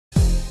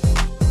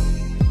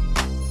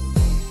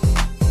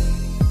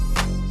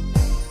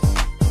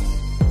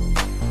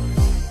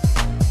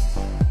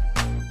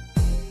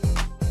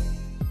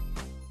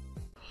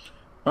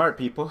Alright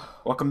people,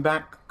 welcome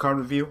back. Card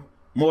review.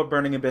 More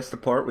Burning Abyss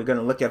support. We're going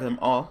to look at them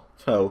all.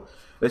 So,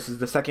 this is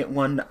the second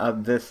one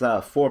of this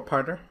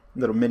four-parter,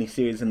 little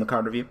mini-series in the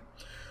card review.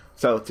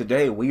 So,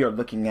 today we are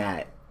looking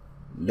at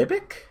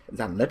Libic? Is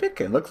that Libic?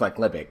 It looks like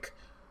Libic.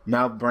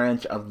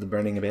 Malebranche of the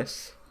Burning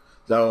Abyss.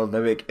 So,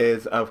 Libic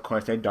is, of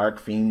course, a Dark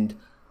Fiend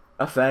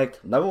effect.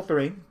 Level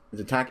 3. His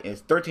attack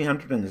is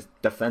 1300 and his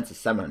defense is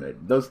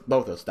 700. Both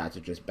those stats are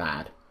just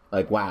bad.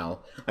 Like,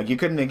 wow. Like, you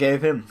couldn't have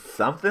gave him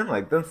something?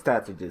 Like, those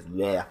stats are just,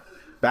 yeah.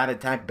 Bad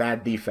attack,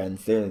 bad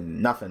defense. There's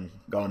nothing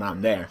going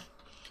on there.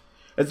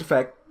 Its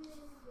effect,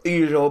 the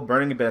usual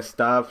Burning Abyss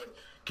stuff.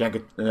 Can't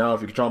get,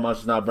 if you control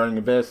monsters not Burning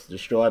Abyss,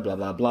 destroy, blah,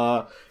 blah,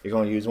 blah. You're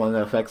going to use one of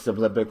the effects of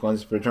Libic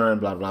once per turn,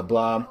 blah, blah,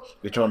 blah.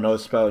 You control no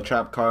spell or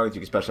trap cards.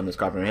 You can special summon this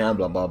card from your hand,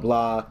 blah, blah,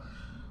 blah.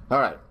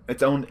 Alright,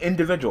 its own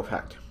individual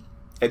effect.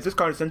 If this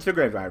card is sent to the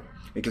graveyard,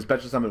 you can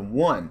special summon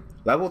one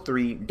level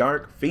 3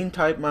 Dark Fiend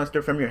type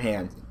monster from your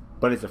hand,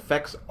 but its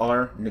effects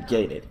are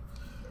negated.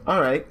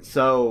 Alright,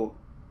 so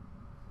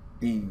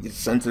you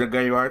send to the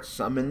graveyard,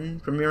 summon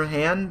from your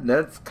hand.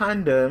 That's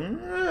kind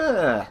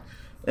of,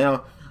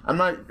 I'm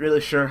not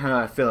really sure how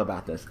I feel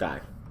about this guy.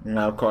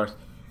 Of course,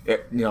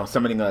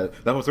 summoning a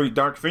level 3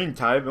 Dark Fiend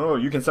type, oh,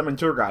 you can summon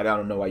Tour Guide. I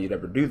don't know why you'd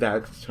ever do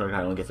that, because Tour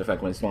Guide only gets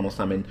effect when it's normal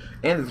summon,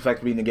 and its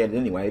effect will be negated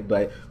anyway,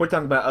 but we're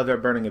talking about other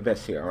Burning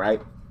Abyss here,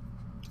 right?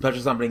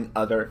 Special summoning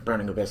other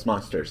Burning Abyss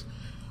monsters.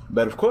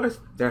 But of course,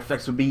 their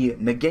effects would be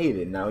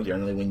negated. Now,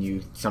 generally when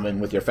you summon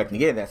with your effect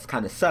negated, that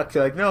kind of sucks.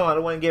 You're like, no, I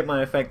don't want to get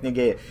my effect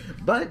negated.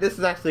 But this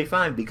is actually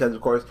fine because,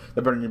 of course,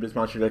 the Burning Abyss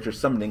monster that you're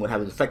summoning would have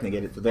its effect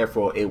negated, so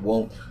therefore it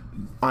won't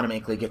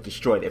automatically get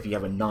destroyed if you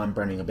have a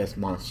non-Burning Abyss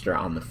monster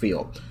on the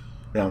field.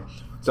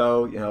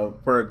 So,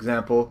 for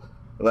example,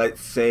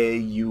 let's say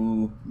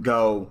you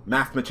go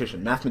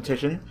Mathematician.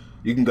 Mathematician,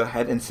 you can go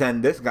ahead and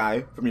send this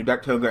guy from your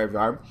deck to the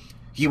graveyard.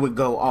 He would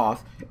go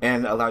off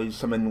and allow you to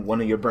summon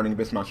one of your Burning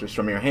Abyss monsters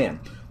from your hand.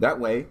 That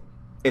way,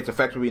 its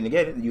effect will be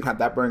negated. You have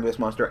that Burning Abyss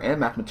monster and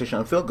Mathematician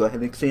on field. Go ahead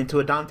and exchange into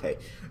a Dante.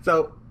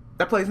 So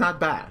that play's not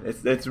bad.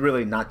 It's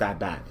really not that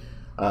bad.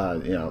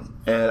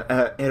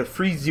 It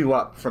frees you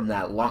up from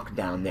that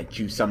lockdown that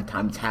you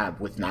sometimes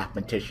have with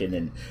Mathematician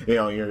and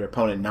your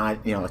opponent not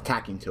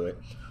attacking to it.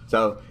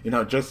 So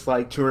just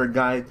like Tour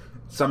Guide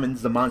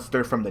summons the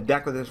monster from the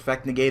deck with its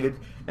effect negated,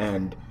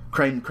 and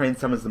Crane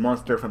summons the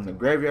monster from the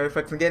graveyard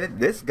effect negated,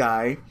 this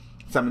guy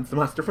summons the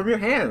monster from your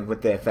hand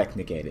with the effect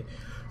negated.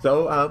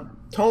 So,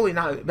 totally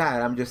not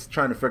bad. I'm just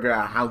trying to figure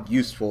out how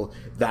useful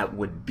that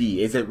would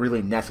be. Is it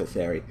really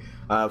necessary?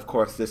 Of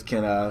course, this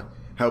can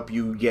help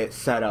you get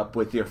set up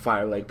with your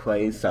Firelight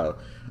plays. So,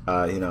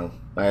 like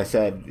I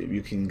said,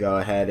 you can go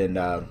ahead and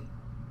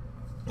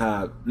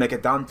make a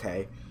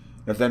Dante.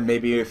 And then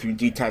maybe if you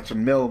detach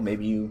and mill,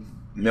 maybe you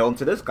mill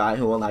into this guy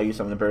who will allow you to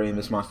summon the Burning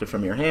Abyss monster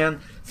from your hand,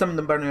 summon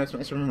the Burning Abyss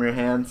monster from your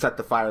hand, set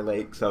the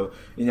Firelight. So,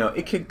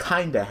 it can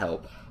kind of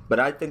help.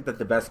 But I think that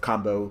the best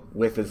combo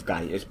with this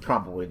guy is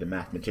probably the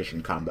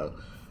Mathematician combo.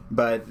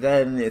 But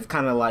then it's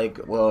kind of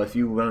like, well, if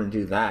you want to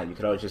do that, you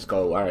could always just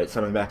go, alright,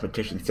 summon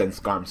Mathematician, send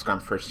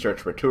Scarm first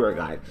search for Tour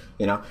Guide,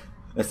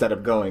 instead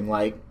of going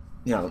like,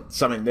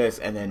 summon this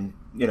and then,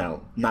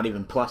 not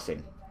even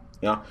plussing.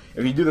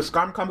 If you do the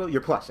Scarm combo,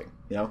 you're plussing,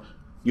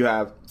 You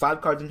have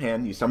 5 cards in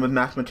hand, you summon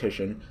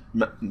Mathematician,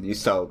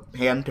 so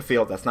hand to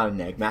field, that's not a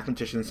neg.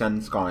 Mathematician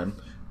sends Scarm,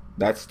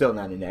 that's still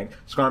not a neg.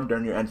 Scarm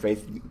during your end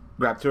phase,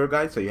 grab Tour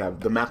Guide, so you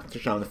have the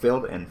Mathematician on the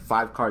field and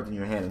 5 cards in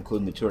your hand,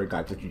 including the Tour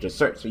Guide that you just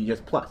searched, so you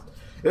just plus.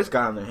 This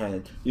guy on the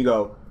hand, you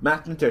go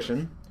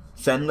Mathematician,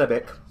 send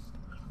Libic,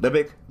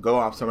 go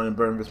off, summon and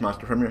burn this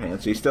monster from your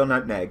hand, so you're still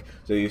not neg,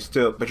 but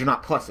you're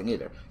not plussing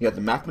either. You have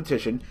the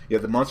Mathematician, you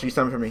have the monster you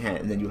summon from your hand,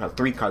 and then you have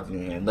 3 cards in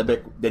your hand.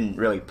 Libic didn't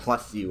really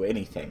plus you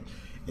anything.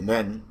 And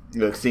then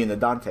you're seeing the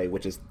Dante,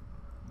 which is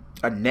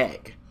a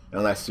neg,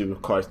 unless you,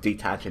 of course,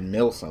 detach and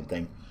mill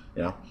something,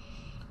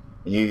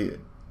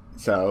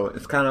 So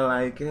it's kind of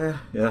like,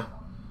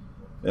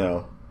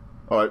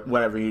 or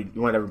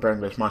whatever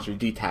Burning Abyss monster you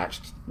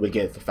detached would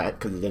get its effect,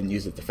 because it didn't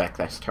use its effect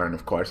this turn,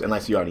 of course,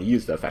 unless you already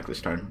used the effect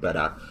this turn. But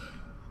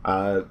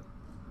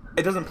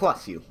it doesn't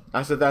plus you.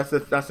 That's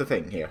the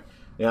thing here.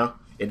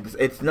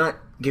 It's not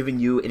giving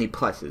you any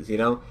pluses.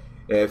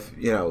 If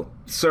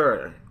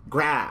Sir,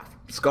 Graph,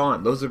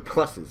 Scorn, those are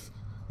pluses.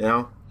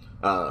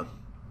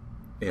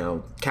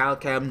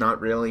 Calcab, not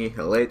really.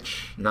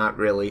 Lich, not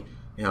really.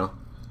 They're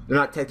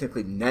not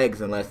technically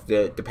negs unless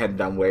they're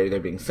dependent on where they're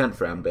being sent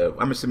from, but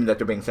I'm assuming that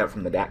they're being sent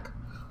from the deck.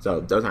 So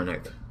those aren't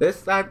negs.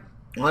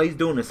 All he's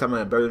doing is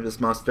summoning a Burning Abyss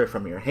monster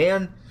from your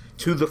hand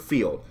to the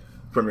field.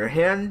 From your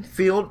hand,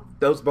 field,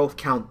 those both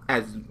count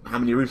as how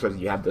many resources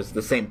you have. This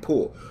the same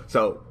pool.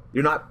 So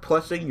you're not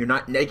plussing, you're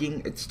not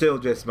negging, it's still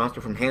just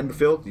monster from hand to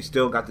field. You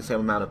still got the same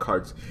amount of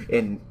cards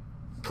in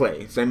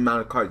play, same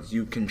amount of cards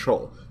you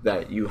control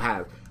that you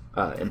have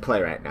in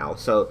play right now.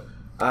 So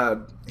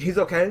he's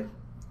okay.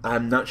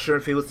 I'm not sure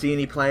if he will see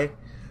any play.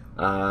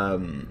 I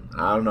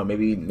don't know,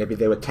 maybe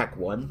they would tech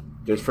one,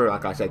 just for,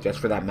 like I said, just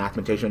for that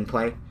Mathematician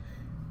play.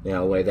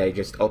 Where they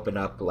just open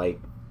up, like,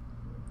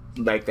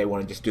 like they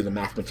want to just do the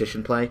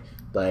Mathematician play.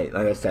 But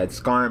like I said,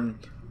 Skarm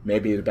may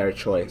be the better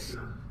choice.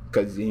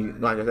 Because,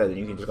 like I said,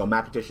 you can just go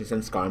Mathematician,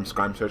 send Skarm,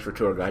 Skarm search for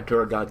Tour Guide,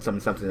 Tour Guide summon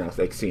something else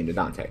like Fiend to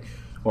Dante.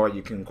 Or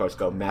you can, of course,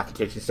 go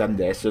Mathematician, send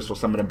this will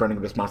summon a Burning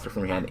Abyss monster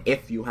from your hand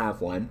if you have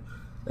one.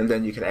 And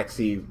then you can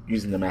XC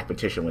using the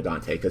Mathematician with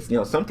Dante. Because,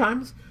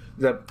 sometimes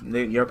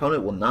your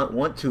opponent will not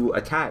want to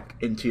attack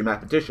into your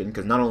Mathematician,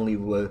 because not only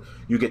will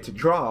you get to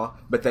draw,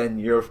 but then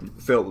your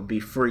field will be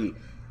free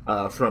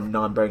from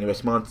non-Burning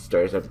Abyss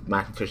monsters if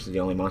Mathematician is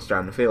the only monster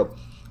on the field.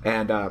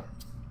 And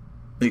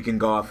you can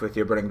go off with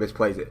your Burning Abyss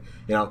plays it.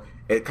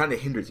 It kind of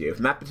hinders you. If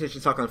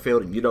Mathematician's stuck on the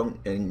field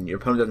and your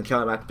opponent doesn't kill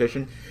that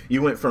Mathematician,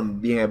 you went from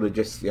being able to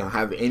just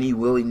have any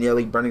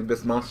willy-nilly Burning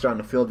Abyss monster on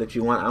the field that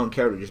you want, I don't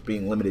care, to just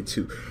being limited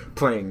to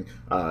playing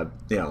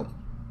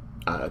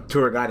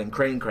Tour Guide and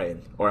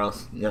Crane, or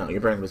else your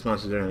Burning Abyss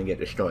monsters are going to get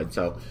destroyed.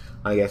 So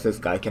I guess this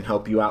guy can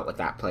help you out with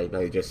that play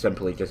by just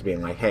simply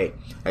being like, hey,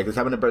 I just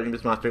having a Burning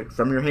Abyss monster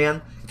from your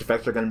hand, its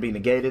effects are going to be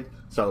negated,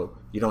 so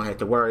you don't have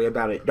to worry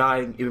about it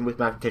dying. Even with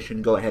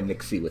Mathematician, go ahead and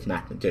exceed with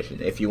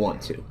Mathematician if you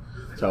want to.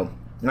 So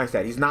like I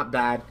said, he's not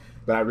bad,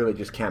 but I really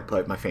just can't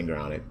put my finger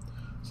on it.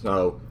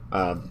 So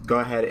go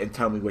ahead and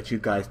tell me what you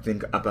guys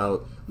think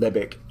about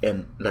Libic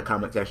in the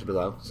comment section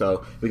below.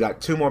 So we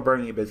got 2 more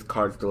Burning Abyss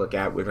cards to look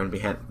at. We're going to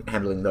be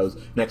handling those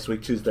next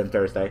week, Tuesday and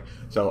Thursday.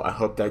 So I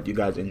hope that you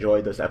guys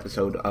enjoyed this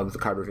episode of the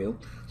card review.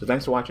 So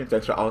thanks for watching.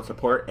 Thanks for all the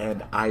support,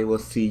 and I will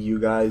see you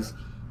guys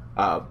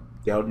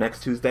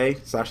next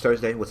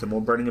Tuesday/Thursday with some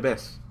more Burning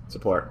Abyss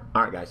support.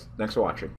 Alright guys, thanks for watching.